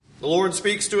The Lord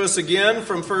speaks to us again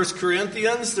from 1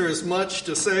 Corinthians. There's much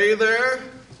to say there.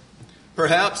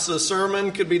 Perhaps a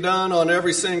sermon could be done on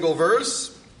every single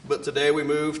verse, but today we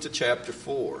move to chapter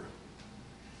 4.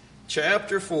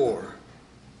 Chapter 4.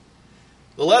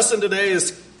 The lesson today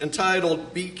is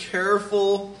entitled, Be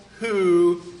Careful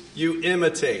Who You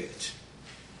Imitate.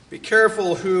 Be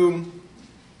careful whom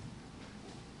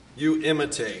you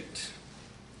imitate.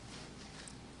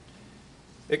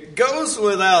 It goes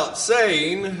without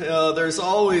saying, there's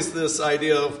always this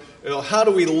idea of how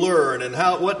do we learn and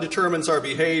what determines our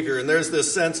behavior. And there's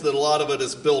this sense that a lot of it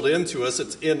is built into us.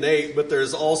 It's innate, but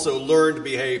there's also learned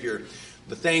behavior.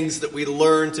 The things that we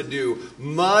learn to do.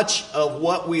 Much of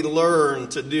what we learn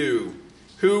to do,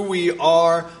 who we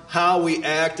are, how we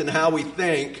act, and how we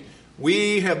think,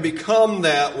 we have become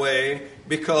that way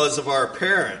because of our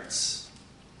parents.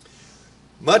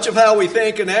 Much of how we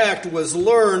think and act was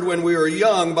learned when we were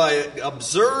young by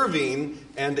observing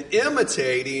and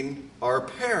imitating our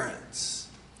parents.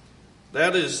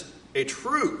 That is a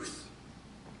truth.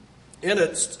 And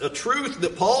it's a truth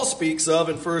that Paul speaks of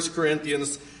in 1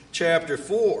 Corinthians chapter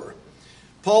 4.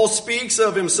 Paul speaks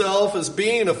of himself as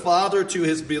being a father to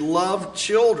his beloved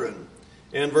children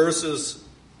in verses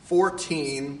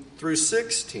 14 through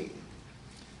 16.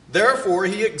 Therefore,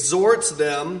 he exhorts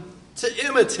them to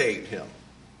imitate him.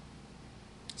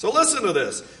 So listen to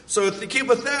this. So if you keep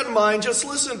with that in mind, just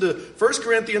listen to 1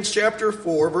 Corinthians chapter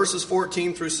 4, verses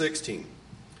 14 through 16.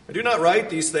 I do not write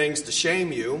these things to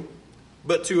shame you,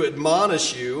 but to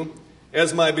admonish you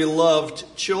as my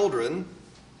beloved children.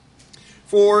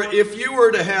 For if you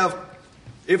were to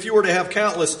have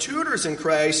countless tutors in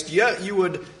Christ, yet you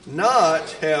would not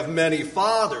have many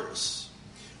fathers.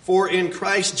 For in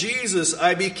Christ Jesus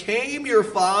I became your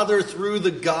father through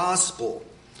the gospel.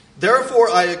 Therefore,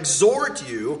 I exhort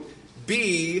you,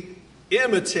 be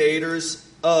imitators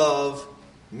of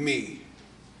me.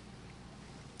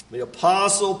 The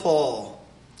Apostle Paul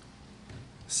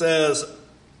says,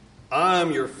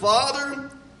 I'm your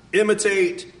father,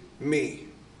 imitate me.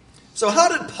 So how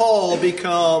did Paul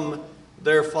become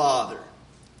their father?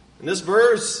 And this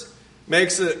verse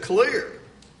makes it clear.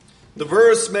 The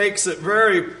verse makes it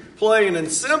very plain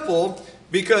and simple.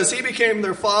 Because he became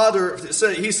their father,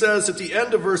 he says at the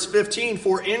end of verse 15,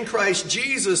 for in Christ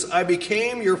Jesus I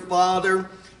became your father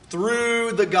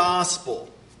through the gospel.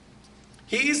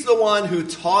 He's the one who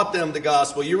taught them the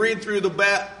gospel. You read through the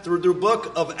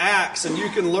book of Acts and you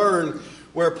can learn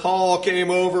where Paul came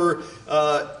over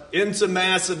into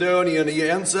Macedonia, and he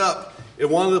ends up in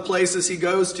one of the places he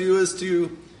goes to is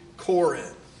to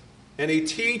Corinth. And he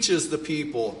teaches the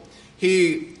people.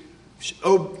 He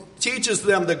teaches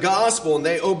them the gospel, and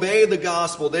they obey the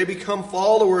gospel. They become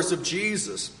followers of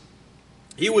Jesus.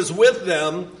 He was with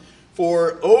them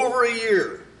for over a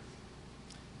year,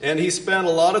 and he spent a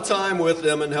lot of time with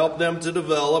them and helped them to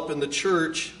develop, and the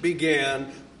church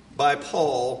began by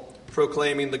Paul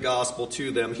proclaiming the gospel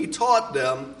to them. He taught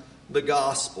them the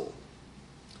gospel.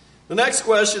 The next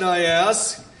question I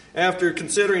ask, after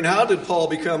considering how did Paul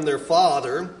become their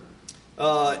father,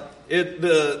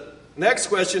 the next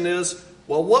question is,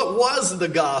 well, what was the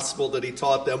gospel that he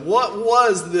taught them? What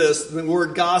was this? The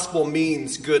word gospel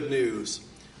means good news.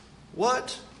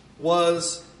 What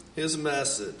was his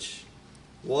message?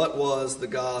 What was the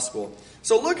gospel?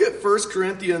 So look at 1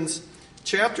 Corinthians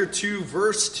chapter 2,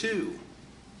 verse 2.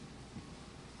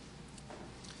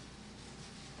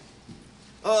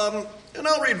 And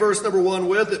I'll read verse number 1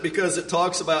 with it because it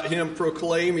talks about him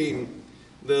proclaiming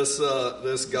this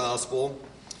gospel.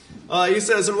 He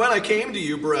says, and when I came to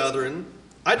you, brethren,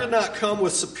 I did not come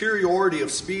with superiority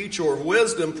of speech or of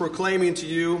wisdom, proclaiming to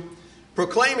you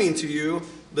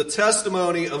the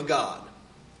testimony of God.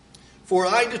 For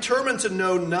I determined to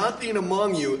know nothing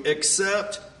among you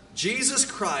except Jesus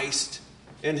Christ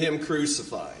and him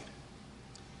crucified.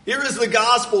 Here is the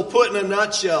gospel put in a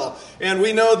nutshell. And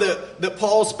we know that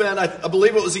Paul spent, I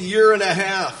believe it was a year and a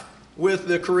half with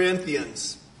the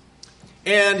Corinthians.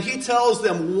 And he tells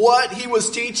them what he was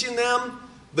teaching them.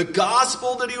 The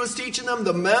gospel that he was teaching them,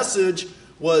 the message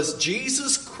was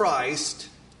Jesus Christ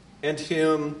and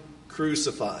him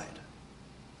crucified.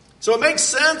 So it makes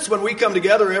sense when we come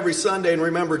together every Sunday and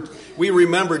we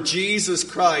remember Jesus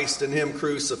Christ and him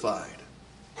crucified.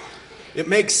 It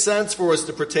makes sense for us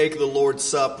to partake of the Lord's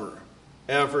Supper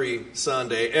every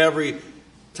Sunday, every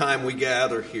time we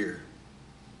gather here.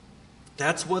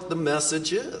 That's what the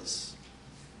message is.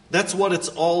 That's what it's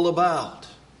all about.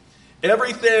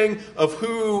 Everything of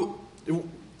who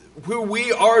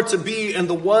we are to be and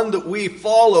the one that we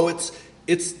follow,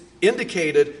 it's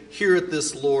indicated here at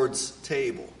this Lord's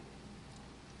table.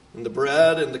 And the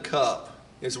bread and the cup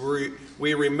is where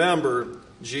we remember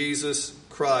Jesus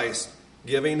Christ,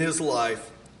 giving his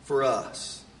life for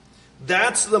us.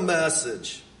 That's the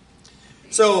message.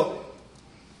 So,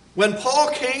 when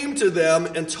Paul came to them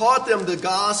and taught them the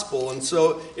gospel, and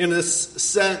so in this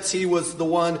sense he was the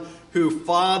one who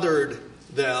fathered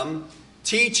them,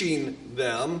 teaching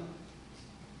them,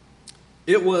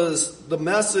 it was the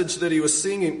message that he was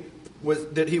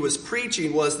that he was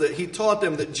preaching was that he taught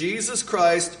them that Jesus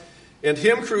Christ and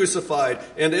him crucified,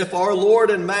 and if our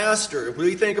Lord and Master, if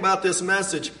we think about this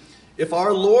message, if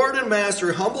our Lord and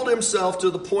Master humbled himself to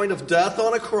the point of death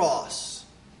on a cross,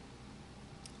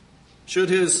 should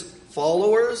his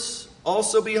followers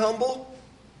also be humble?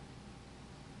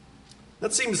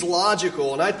 That seems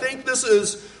logical, and I think this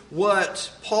is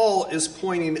what Paul is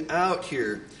pointing out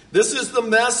here. This is the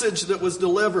message that was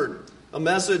delivered, a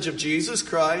message of Jesus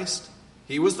Christ.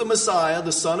 He was the Messiah,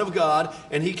 the Son of God,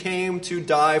 and he came to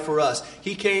die for us.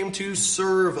 He came to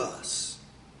serve us.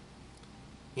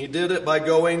 He did it by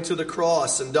going to the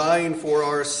cross and dying for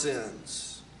our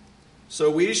sins.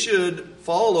 So we should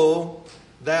follow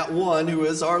that one who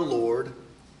is our Lord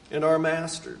and our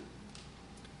Master.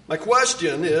 My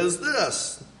question is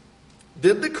this: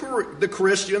 did the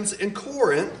Christians in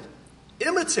Corinth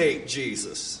imitate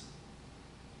Jesus?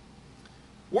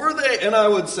 Were they? And I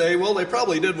would say, well, they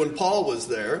probably did when Paul was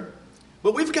there.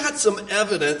 But we've got some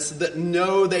evidence that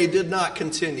no, they did not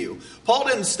continue. Paul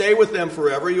didn't stay with them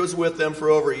forever. He was with them for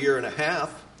over a year and a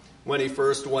half when he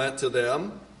first went to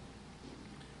them.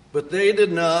 But they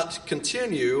did not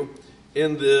continue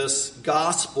in this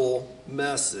gospel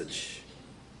message.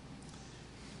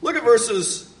 Look at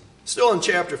verses, still in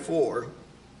chapter 4.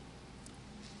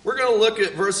 We're going to look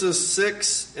at verses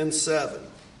 6 and 7.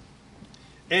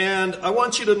 And I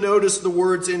want you to notice the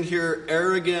words in here,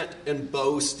 arrogant and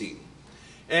boasting.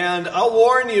 And I'll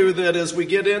warn you that as we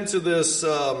get into this,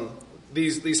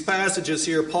 these passages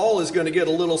here, Paul is going to get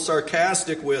a little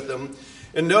sarcastic with them.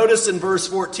 And notice in verse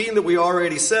 14 that we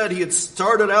already said, he had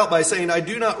started out by saying, I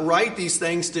do not write these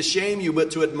things to shame you,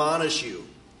 but to admonish you.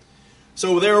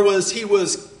 So he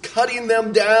was cutting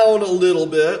them down a little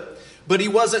bit. But he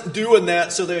wasn't doing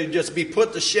that so they'd just be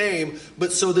put to shame,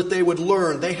 but so that they would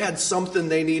learn. They had something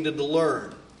they needed to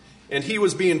learn. And he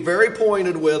was being very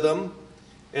pointed with them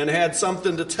and had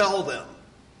something to tell them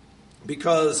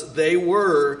because they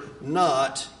were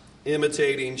not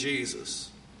imitating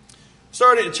Jesus.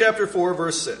 Starting at chapter 4,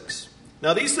 verse 6.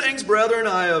 Now these things, brethren,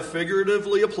 I have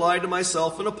figuratively applied to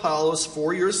myself and Apollos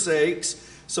for your sakes,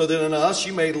 so that in us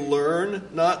you may learn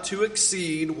not to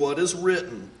exceed what is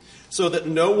written, so that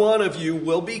no one of you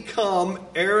will become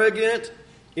arrogant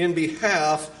in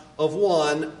behalf of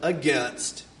one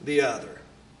against the other.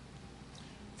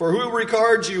 For who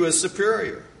regards you as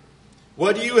superior?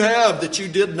 What do you have that you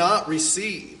did not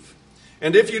receive?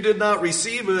 And if you did not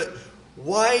receive it,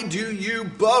 why do you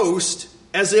boast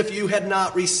as if you had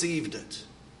not received it?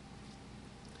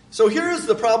 So here's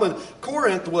the problem.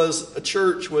 Corinth was a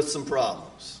church with some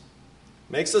problems.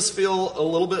 Makes us feel a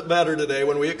little bit better today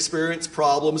when we experience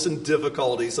problems and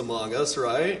difficulties among us,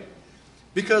 right?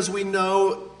 Because we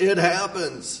know it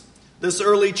happens. This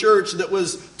early church that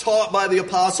was taught by the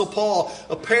Apostle Paul,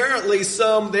 apparently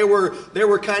they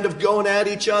were kind of going at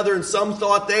each other, and some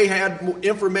thought they had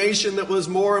information that was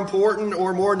more important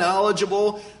or more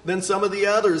knowledgeable than some of the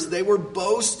others. They were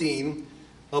boasting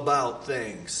about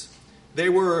things. They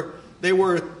were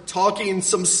talking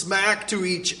some smack to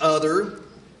each other.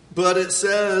 But it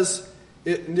says,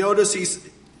 notice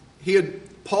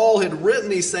Paul had written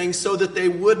these things so that they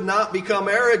would not become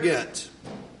arrogant.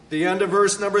 The end of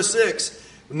verse number 6.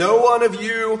 No one of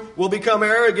you will become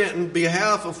arrogant in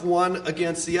behalf of one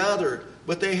against the other.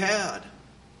 But they had.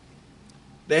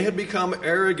 They had become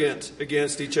arrogant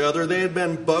against each other. They had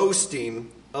been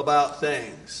boasting about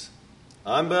things.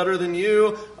 I'm better than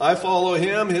you. I follow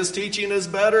him. His teaching is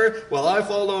better. Well, I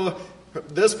follow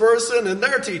this person and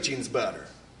their teaching's better.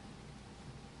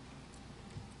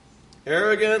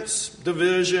 Arrogance,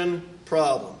 division,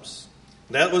 problems.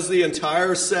 That was the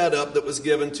entire setup that was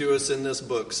given to us in this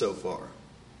book so far.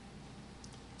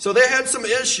 So they had some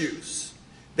issues.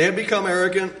 They had become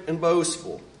arrogant and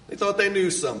boastful. They thought they knew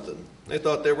something. They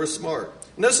thought they were smart.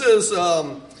 And this is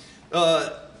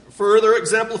further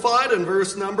exemplified in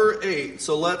verse number 8.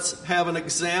 So let's have an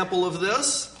example of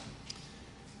this.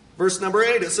 Verse number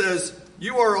 8, it says,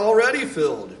 you are already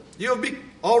filled. You have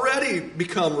already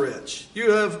become rich.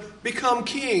 You have become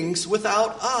kings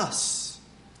without us.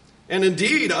 And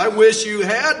indeed, I wish you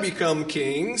had become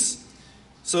kings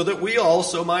so that we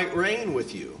also might reign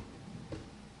with you.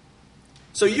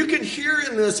 So you can hear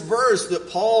in this verse that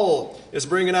Paul is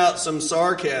bringing out some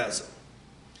sarcasm.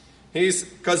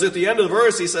 Because at the end of the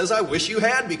verse he says, I wish you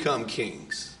had become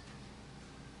kings.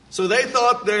 So they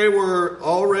thought they were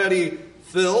already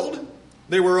filled,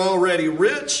 they were already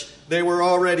rich, they were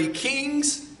already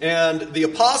kings, and the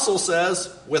apostle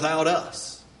says, without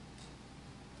us.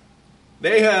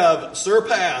 They have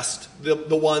surpassed the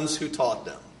ones who taught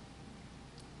them.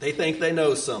 They think they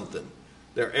know something.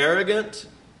 They're arrogant,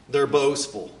 they're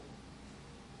boastful.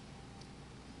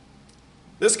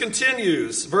 This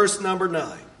continues, verse number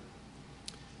 9.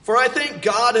 For I think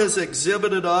God has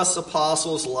exhibited us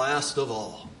apostles last of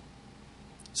all.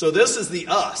 So this is the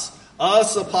us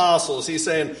apostles. He's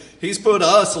saying he's put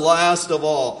us last of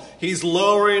all. He's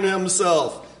lowering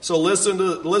himself. So listen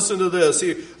to this.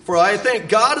 For I think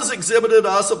God has exhibited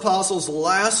us apostles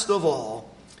last of all,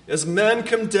 as men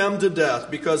condemned to death,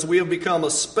 because we have become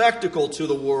a spectacle to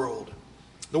the world.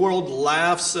 The world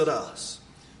laughs at us,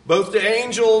 both to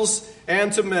angels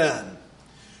and to men.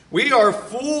 We are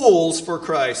fools for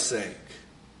Christ's sake.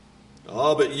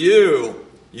 Oh, but you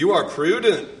are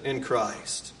prudent in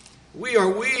Christ. We are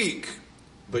weak,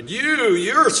 but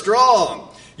you're strong.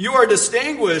 You are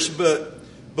distinguished, but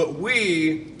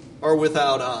we are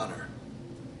without honor.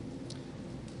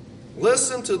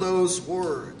 Listen to those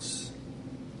words.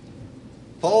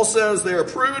 Paul says they are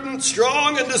prudent,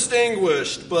 strong, and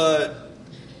distinguished, but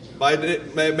by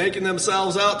making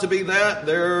themselves out to be that,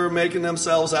 they're making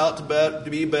themselves out to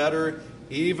be better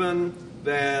even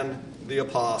than the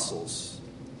apostles.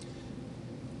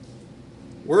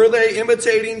 Were they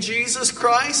imitating Jesus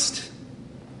Christ?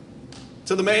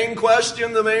 To the main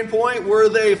question, the main point, were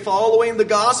they following the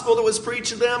gospel that was preached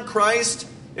to them, Christ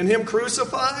and Him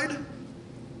crucified?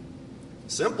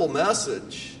 Simple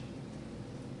message.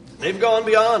 They've gone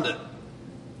beyond it.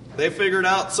 They figured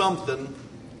out something.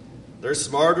 They're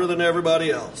smarter than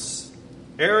everybody else.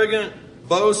 Arrogant,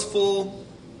 boastful,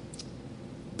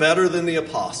 better than the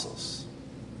apostles.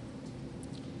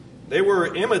 They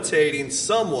were imitating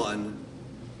someone.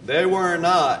 They were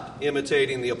not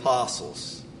imitating the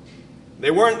apostles. They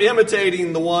weren't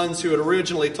imitating the ones who had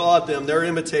originally taught them. They're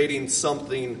imitating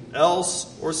something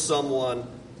else or someone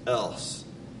else.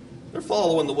 They're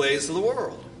following the ways of the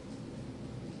world.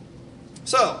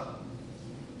 So,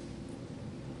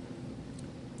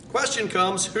 question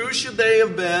comes, who should they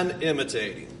have been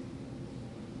imitating?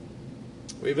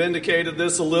 We've indicated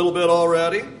this a little bit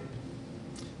already.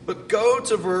 But go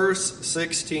to verse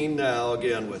 16 now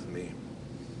again with me.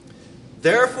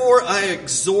 Therefore I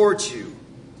exhort you,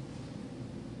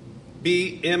 be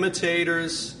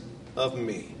imitators of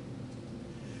me.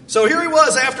 So here he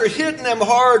was after hitting them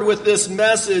hard with this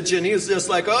message, and he's just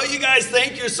like, oh, you guys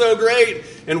think you're so great,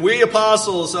 and we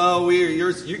apostles,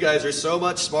 you guys are so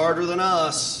much smarter than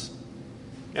us.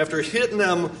 After hitting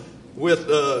them with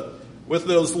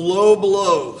those low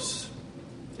blows,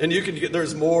 and you can get,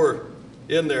 there's more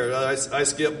in there. I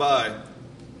skipped by,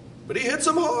 but he hits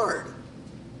them hard.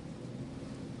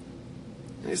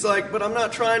 And he's like, but I'm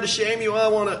not trying to shame you. I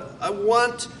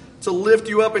want to lift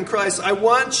you up in Christ. I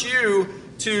want you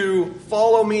to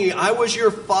follow me. I was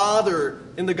your father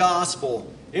in the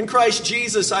gospel. In Christ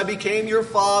Jesus, I became your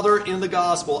father in the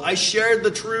gospel. I shared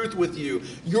the truth with you.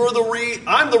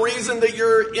 I'm the reason that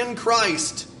you're in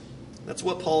Christ. That's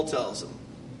what Paul tells him.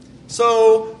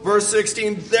 So, verse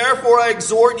 16, therefore I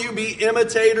exhort you, be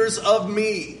imitators of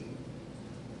me.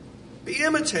 Be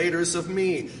imitators of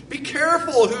me. Be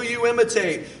careful who you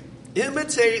imitate.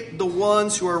 Imitate the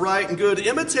ones who are right and good.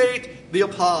 Imitate the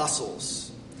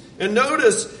apostles. And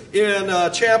notice in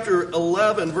chapter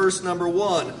 11, verse number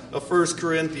 1 of 1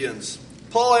 Corinthians,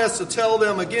 Paul has to tell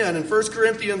them again in 1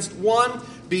 Corinthians 1,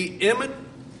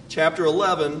 chapter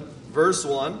 11, verse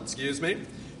 1,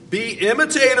 be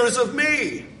imitators of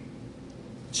me,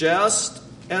 just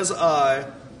as I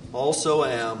also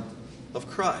am of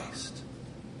Christ.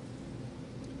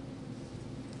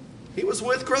 He was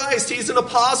with Christ. He's an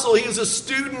apostle. He was a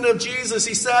student of Jesus.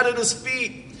 He sat at his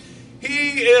feet.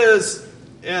 He is,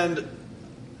 and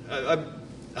I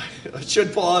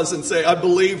should pause and say, I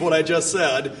believe what I just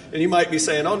said. And you might be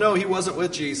saying, oh no, he wasn't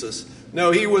with Jesus.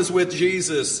 No, he was with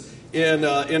Jesus in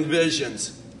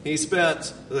visions. He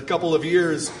spent a couple of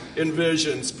years in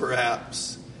visions,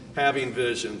 perhaps, having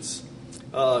visions.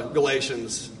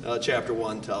 Galatians chapter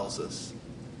 1 tells us.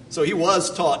 So he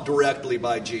was taught directly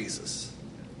by Jesus.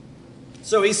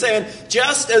 So he's saying,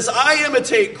 just as I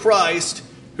imitate Christ,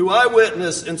 who I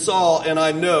witnessed and saw and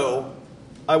I know,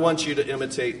 I want you to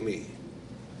imitate me.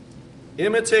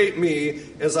 Imitate me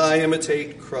as I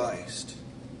imitate Christ.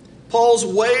 Paul's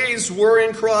ways were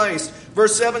in Christ.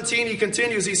 Verse 17, he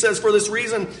continues. He says, for this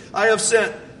reason I have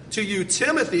sent to you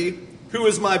Timothy, who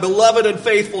is my beloved and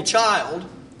faithful child.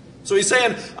 So he's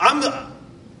saying,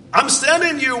 I'm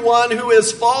sending you one who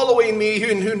is following me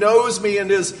and who knows me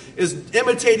and is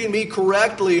imitating me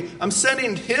correctly. I'm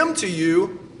sending him to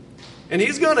you, and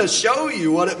he's going to show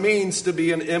you what it means to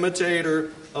be an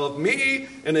imitator of me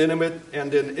and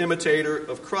an imitator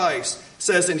of Christ. It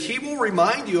says, and he will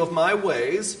remind you of my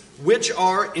ways, which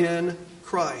are in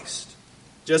Christ,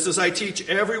 just as I teach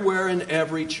everywhere in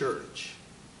every church.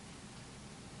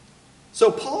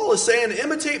 So Paul is saying,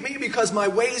 imitate me because my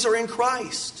ways are in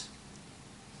Christ.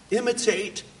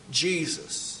 Imitate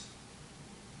Jesus.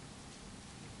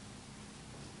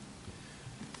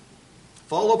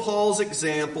 Follow Paul's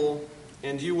example,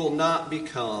 and you will not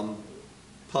become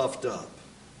puffed up.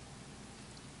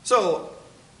 So,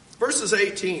 verses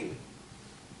 18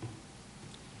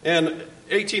 and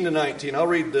 18 to 19, I'll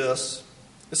read this.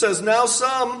 It says, now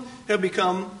some have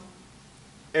become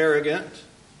arrogant.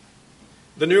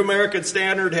 The New American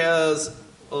Standard has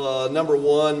number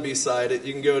 1 beside it.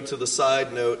 You can go to the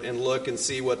side note and look and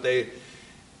see what they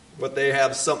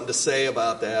have something to say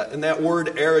about that. And that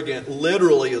word arrogant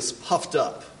literally is puffed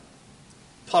up.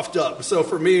 Puffed up. So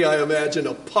for me, I imagine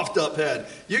a puffed up head.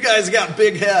 You guys got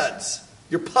big heads.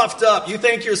 You're puffed up. You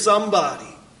think you're somebody.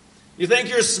 You think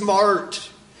you're smart.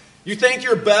 You think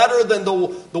you're better than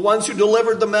the ones who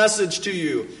delivered the message to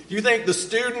you. You think the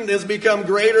student has become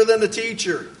greater than the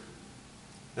teacher.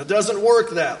 It doesn't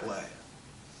work that way.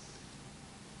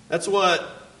 That's what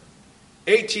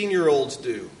 18-year-olds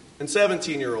do and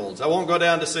 17-year-olds. I won't go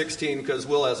down to 16 because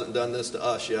Will hasn't done this to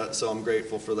us yet, so I'm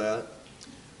grateful for that.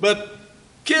 But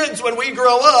kids, when we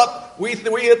grow up, we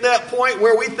hit that point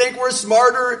where we think we're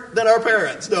smarter than our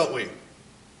parents, don't we?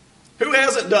 Who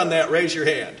hasn't done that? Raise your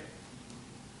hand.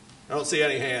 I don't see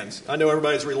any hands. I know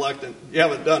everybody's reluctant. You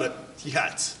haven't done it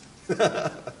yet.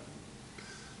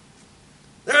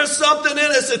 There's something in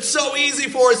us. It's so easy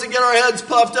for us to get our heads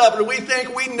puffed up. And we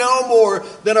think we know more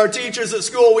than our teachers at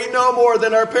school. We know more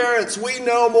than our parents. We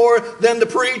know more than the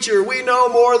preacher. We know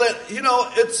more than,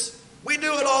 we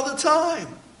do it all the time.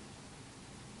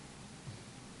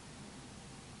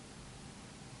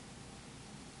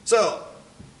 So,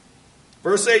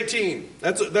 verse 18,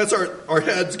 that's our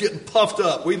heads getting puffed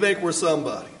up. We think we're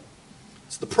somebody.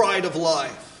 It's the pride of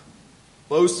life,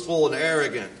 boastful and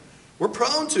arrogant. We're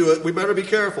prone to it. We better be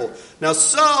careful. Now,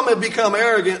 some have become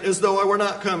arrogant as though I were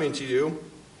not coming to you.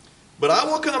 But I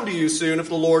will come to you soon if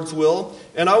the Lord's will,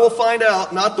 and I will find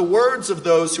out not the words of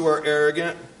those who are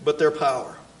arrogant, but their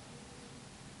power.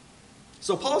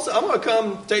 So Paul said, I'm going to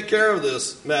come take care of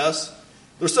this mess.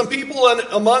 There's some people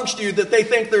amongst you that they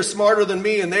think they're smarter than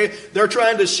me, and they're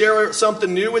trying to share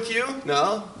something new with you.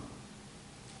 No.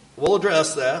 We'll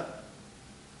address that.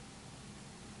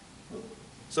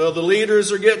 So the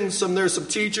leaders are there's some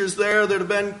teachers there that have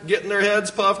been getting their heads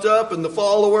puffed up, and the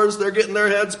followers, they're getting their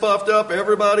heads puffed up.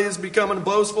 Everybody's becoming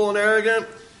boastful and arrogant.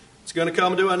 It's going to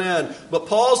come to an end. But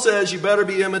Paul says you better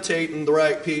be imitating the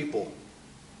right people.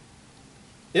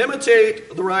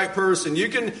 Imitate the right person.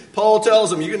 Paul tells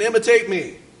them, you can imitate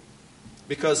me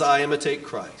because I imitate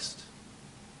Christ.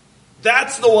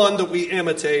 That's the one that we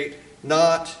imitate,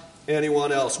 not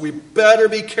anyone else. We better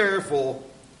be careful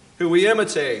who we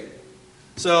imitate.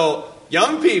 So,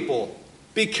 young people,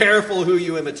 be careful who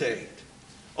you imitate.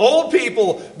 Old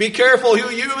people, be careful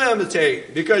who you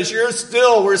imitate, because we're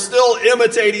still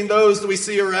imitating those that we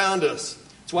see around us.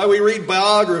 That's why we read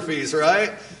biographies, right?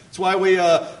 That's why we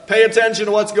pay attention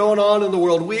to what's going on in the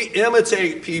world. We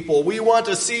imitate people. We want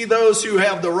to see those who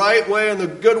have the right way and the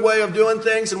good way of doing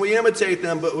things, and we imitate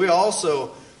them, but we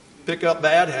also pick up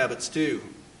bad habits too.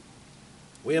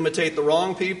 We imitate the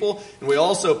wrong people, and we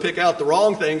also pick out the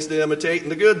wrong things to imitate in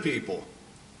the good people.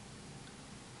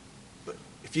 But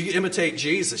if you imitate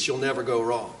Jesus, you'll never go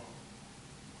wrong.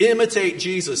 Imitate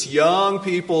Jesus. Young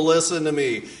people, listen to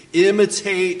me.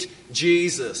 Imitate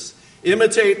Jesus.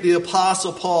 Imitate the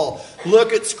Apostle Paul.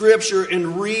 Look at Scripture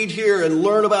and read here and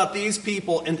learn about these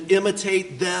people and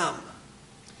imitate them.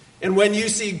 And when you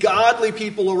see godly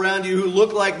people around you who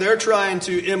look like they're trying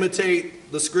to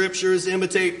imitate the Scriptures,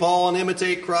 imitate Paul and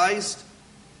imitate Christ,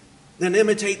 then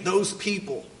imitate those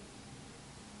people.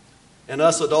 And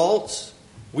us adults,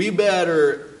 we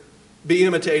better be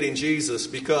imitating Jesus,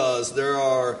 because there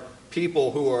are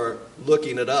people who are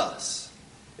looking at us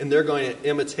and they're going to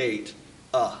imitate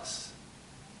us.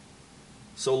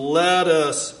 So let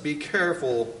us be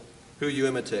careful who you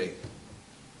imitate.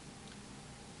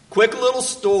 Quick little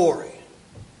story.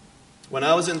 When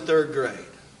I was in third grade,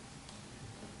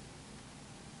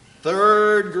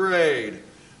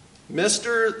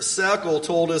 Mr. Seckel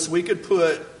told us we could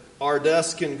put our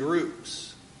desk in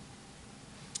groups.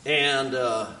 And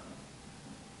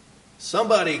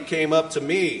somebody came up to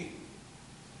me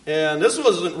And this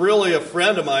wasn't really a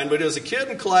friend of mine, but he was a kid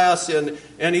in class,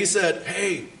 and he said,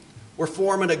 "Hey, we're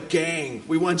forming a gang.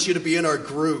 We want you to be in our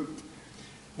group.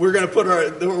 We're going to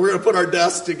put our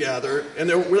desks together, and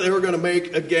they were going to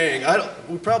make a gang."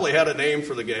 We probably had a name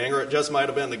for the gang, or it just might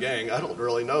have been the gang. I don't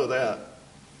really know that.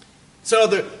 So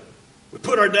we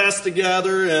put our desks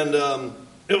together, and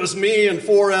it was me and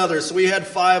 4 others. So we had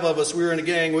 5 of us. We were in a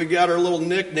gang. We got our little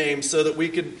nicknames so that we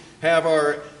could have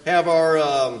our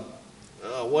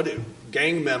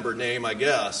gang member name, I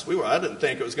guess. I didn't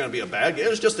think it was going to be a bad gang. It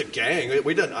was just a gang. I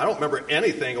don't remember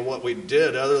anything of what we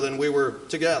did other than we were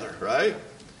together, right?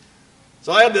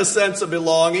 So I had this sense of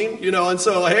belonging, and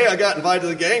so, hey, I got invited to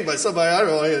the gang by somebody I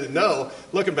don't really know.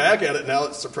 Looking back at it now,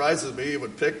 it surprises me he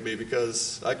would pick me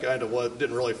because I kind of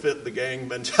didn't really fit the gang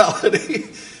mentality.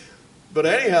 But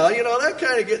anyhow,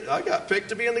 I got picked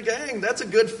to be in the gang. That's a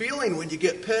good feeling when you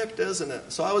get picked, isn't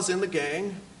it? So I was in the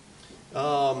gang.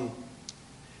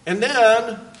 And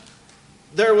then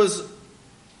there was,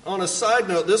 on a side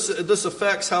note, this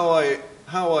affects how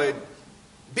I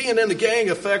being in the gang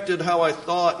affected how I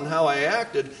thought and how I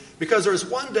acted, because there was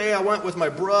one day I went with my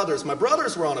brothers. My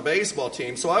brothers were on a baseball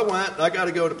team, so I went, and I got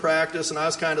to go to practice, and I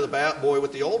was kind of the bat boy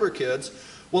with the older kids.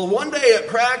 Well, one day at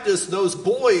practice, those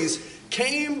boys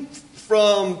came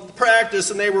from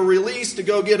practice, and they were released to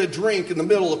go get a drink in the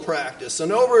middle of practice.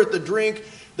 And over at the drink,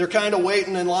 they're kind of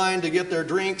waiting in line to get their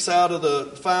drinks out of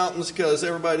the fountains because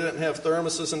everybody didn't have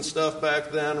thermoses and stuff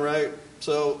back then, right?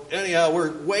 So anyhow,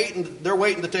 they're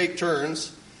waiting to take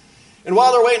turns. And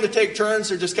while they're waiting to take turns,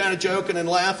 they're just kind of joking and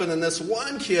laughing. And this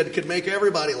one kid could make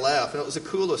everybody laugh. And it was the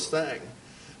coolest thing.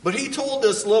 But he told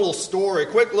this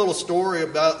quick little story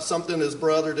about something his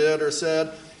brother did or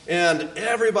said. And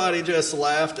everybody just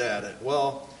laughed at it.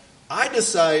 Well, I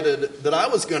decided that I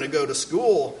was going to go to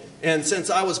school. And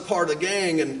since I was part of the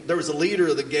gang, and there was a leader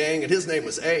of the gang, and his name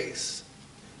was Ace,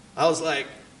 I was like,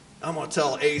 I'm going to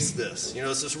tell Ace this.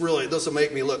 This will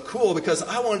make me look cool, because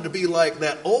I wanted to be like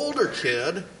that older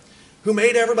kid who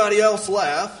made everybody else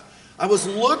laugh. I was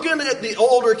looking at the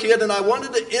older kid, and I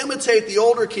wanted to imitate the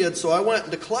older kid, so I went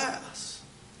into class.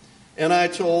 And I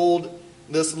told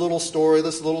this little story,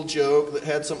 this little joke that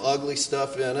had some ugly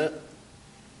stuff in it.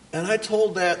 And I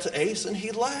told that to Ace, and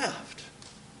he laughed.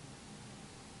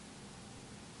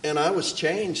 And I was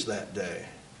changed that day.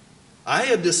 I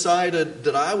had decided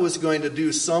that I was going to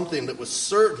do something that was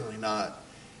certainly not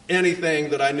anything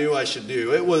that I knew I should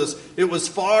do. It was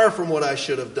far from what I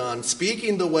should have done.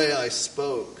 Speaking the way I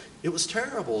spoke, it was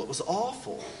terrible. It was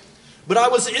awful. But I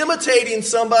was imitating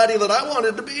somebody that I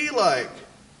wanted to be like.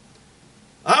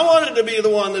 I wanted to be the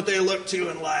one that they looked to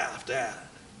and laughed at.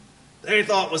 They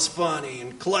thought was funny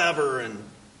and clever and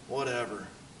whatever.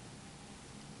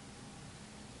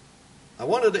 I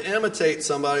wanted to imitate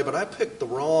somebody, but I picked the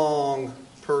wrong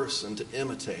person to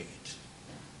imitate.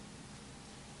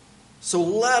 So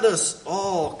let us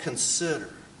all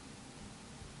consider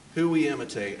who we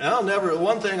imitate.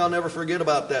 One thing I'll never forget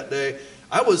about that day,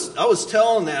 I was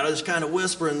telling that, I was kind of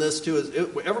whispering this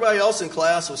to everybody else in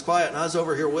class was quiet, and I was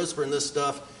over here whispering this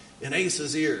stuff in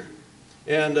Ace's ear.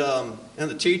 And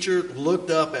the teacher looked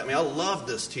up at me. I loved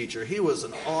this teacher. He was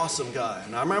an awesome guy.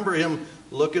 And I remember him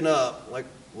looking up like,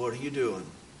 "What are you doing?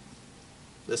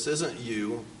 This isn't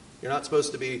you. You're not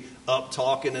supposed to be up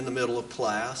talking in the middle of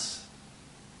class.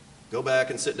 Go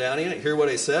back and sit down." He didn't hear what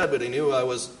I said, but he knew I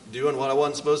was doing what I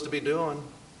wasn't supposed to be doing.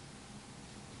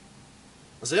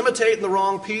 I was imitating the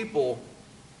wrong people.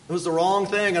 It was the wrong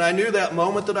thing, and I knew that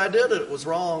moment that I did it, it was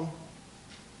wrong.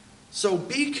 So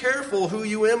be careful who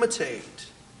you imitate.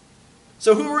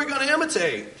 So who are we going to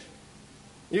imitate?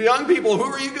 You young people, who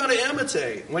are you going to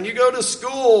imitate? When you go to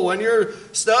school, when you're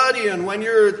studying, when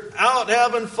you're out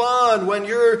having fun, when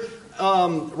you're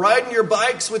riding your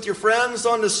bikes with your friends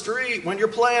on the street, when you're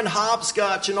playing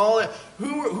hopscotch and all that,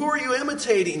 who are you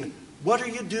imitating? What are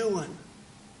you doing?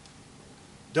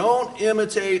 Don't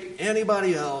imitate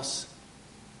anybody else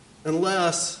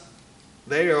unless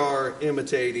they are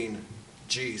imitating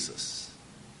Jesus.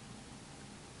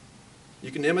 You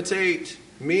can imitate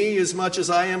me as much as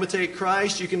I imitate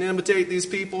Christ. You can imitate these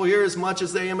people here as much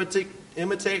as they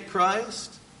imitate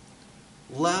Christ.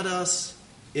 Let us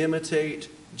imitate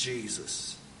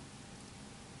Jesus.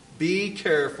 Be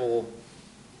careful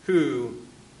who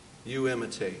you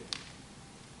imitate.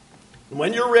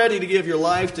 When you're ready to give your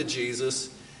life to Jesus,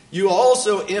 you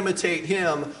also imitate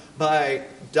him by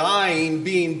dying,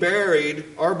 being buried.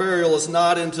 Our burial is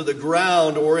not into the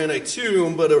ground or in a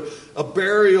tomb, but a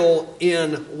burial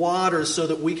in water so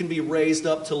that we can be raised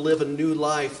up to live a new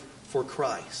life for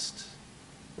Christ.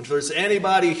 And if there's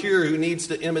anybody here who needs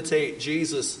to imitate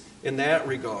Jesus in that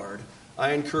regard,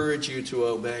 I encourage you to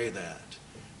obey that.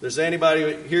 there's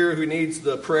anybody here who needs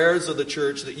the prayers of the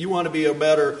church, that you want to be a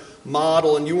better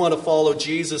model and you want to follow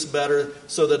Jesus better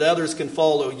so that others can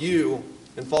follow you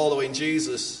in following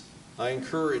Jesus, I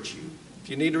encourage you. If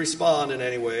you need to respond in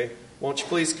any way, won't you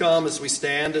please come as we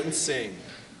stand and sing.